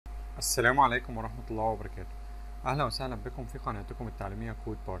السلام عليكم ورحمة الله وبركاته. أهلا وسهلا بكم في قناتكم التعليمية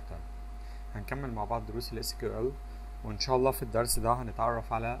كود بورتال. هنكمل مع بعض دروس ال SQL، وإن شاء الله في الدرس ده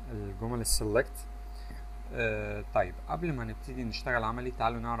هنتعرف على الجمل السلكت. طيب قبل ما نبتدي نشتغل عملي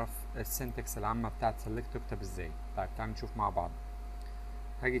تعالوا نعرف السنتكس العامة بتاعت سلكت تكتب ازاي. طيب تعالوا نشوف مع بعض.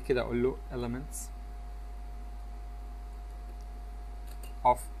 هاجي كده أقول له elements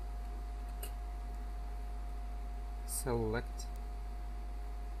of select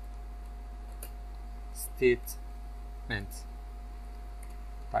statement.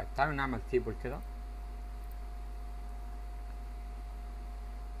 طيب تعالوا نعمل تيبل كده.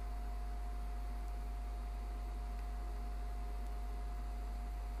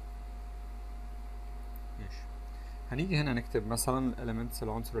 ماشي، هنيجي هنا نكتب مثلا elements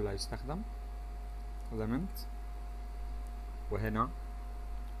العنصر اللي هيستخدم element، وهنا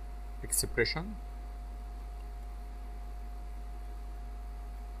expression،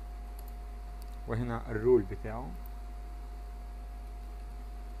 وهنا الرول بتاعه.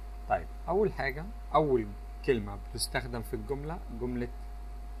 طيب أول حاجة، أول كلمة بتستخدم في الجملة جملة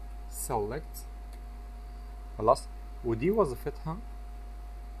select، خلاص، ودي وظيفتها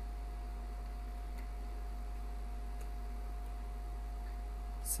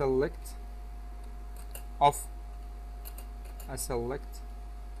select of a select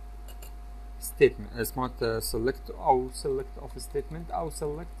statement، اسمها select أو select of a statement أو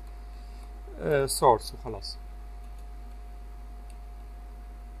select source وخلاص.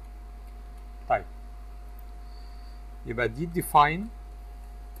 طيب يبقى دي define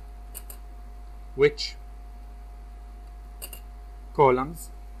which columns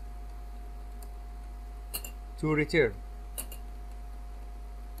to return.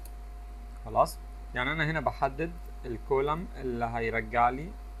 خلاص، يعني انا هنا بحدد الكولم اللي هيرجع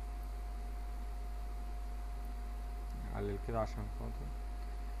لي. نقلل كده عشان خاطر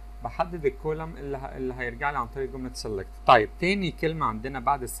بحدد الكولم اللي هيرجع لي عن طريق جملة select. طيب تاني كلمة عندنا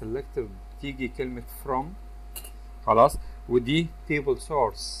بعد select بتيجي كلمة from، خلاص، ودي table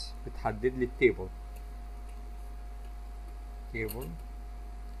source بتحدد لي التيبل، table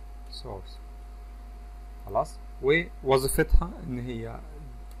source، خلاص، ووظيفتها ان هي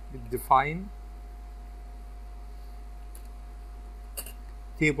بتديفاين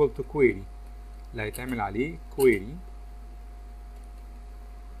table to query اللي هيتعمل عليه query.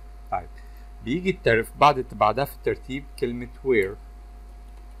 طيب بيجي التعرف بعدها في الترتيب كلمة where،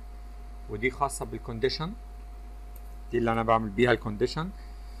 ودي خاصة بالكونديشن، دي اللي أنا بعمل بيها الكونديشن.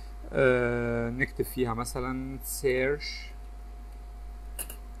 نكتب فيها مثلا search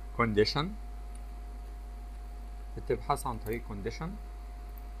condition، بتبحث عن طريق condition،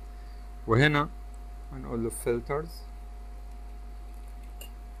 وهنا هنقول له filters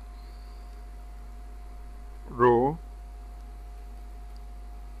row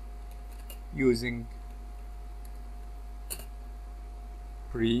using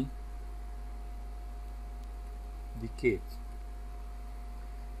predicate.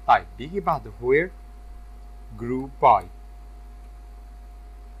 طيب بيجي بعد where group by.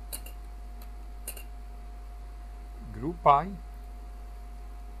 group by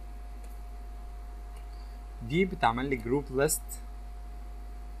دي بتعمل لي group list،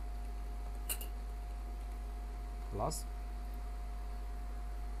 خلاص،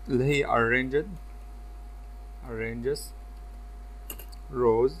 اللي هي arranges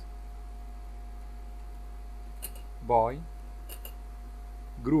rows by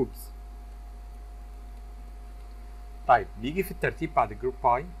groups. طيب بيجي في الترتيب بعد group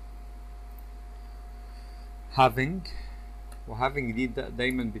by having، وhaving دي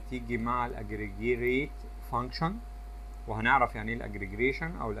دايما بتيجي مع الاجريجيت function، وهنعرف يعني ايه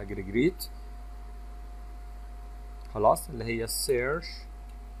الاجريجيشن او الاجريجيت، خلاص، اللي هي search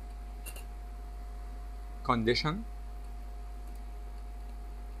condition،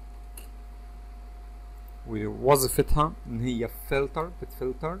 ووظيفتها ان هي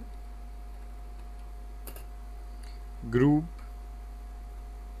بتفلتر group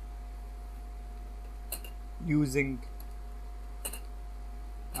using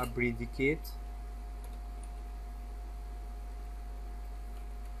a predicate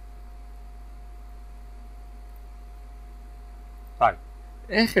طيب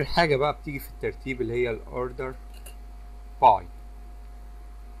اخر حاجة بقى بتيجي في الترتيب اللي هي الاوردر باي،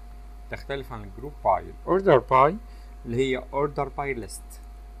 تختلف عن الجروب باي. الاوردر باي اللي هي اوردر باي ليست،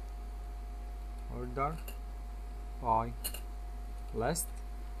 اوردر باي ليست،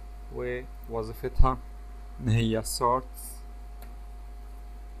 ووظيفتها ان هي sorts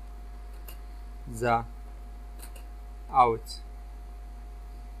the output.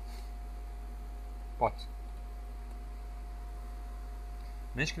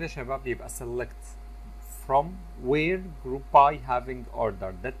 ماشي كده يا شباب. يبقى select from where group by having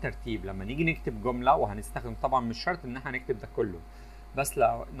order، ده الترتيب. لما نيجي نكتب جملة وهنستخدم، طبعا مش شرط ان احنا نكتب ده كله، بس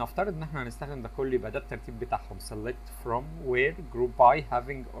لو نفترض ان احنا هنستخدم ده كله يبقى ده الترتيب بتاعهم select from where group by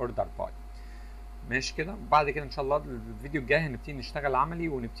having order by. ماشي كده. بعد كده ان شاء الله الفيديو الجاي هنبتدي نشتغل عملي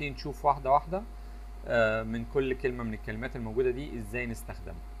ونبتدي نشوف واحدة واحدة من كل كلمة من الكلمات الموجودة دي ازاي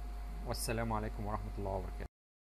نستخدمها. والسلام عليكم ورحمة الله وبركاته.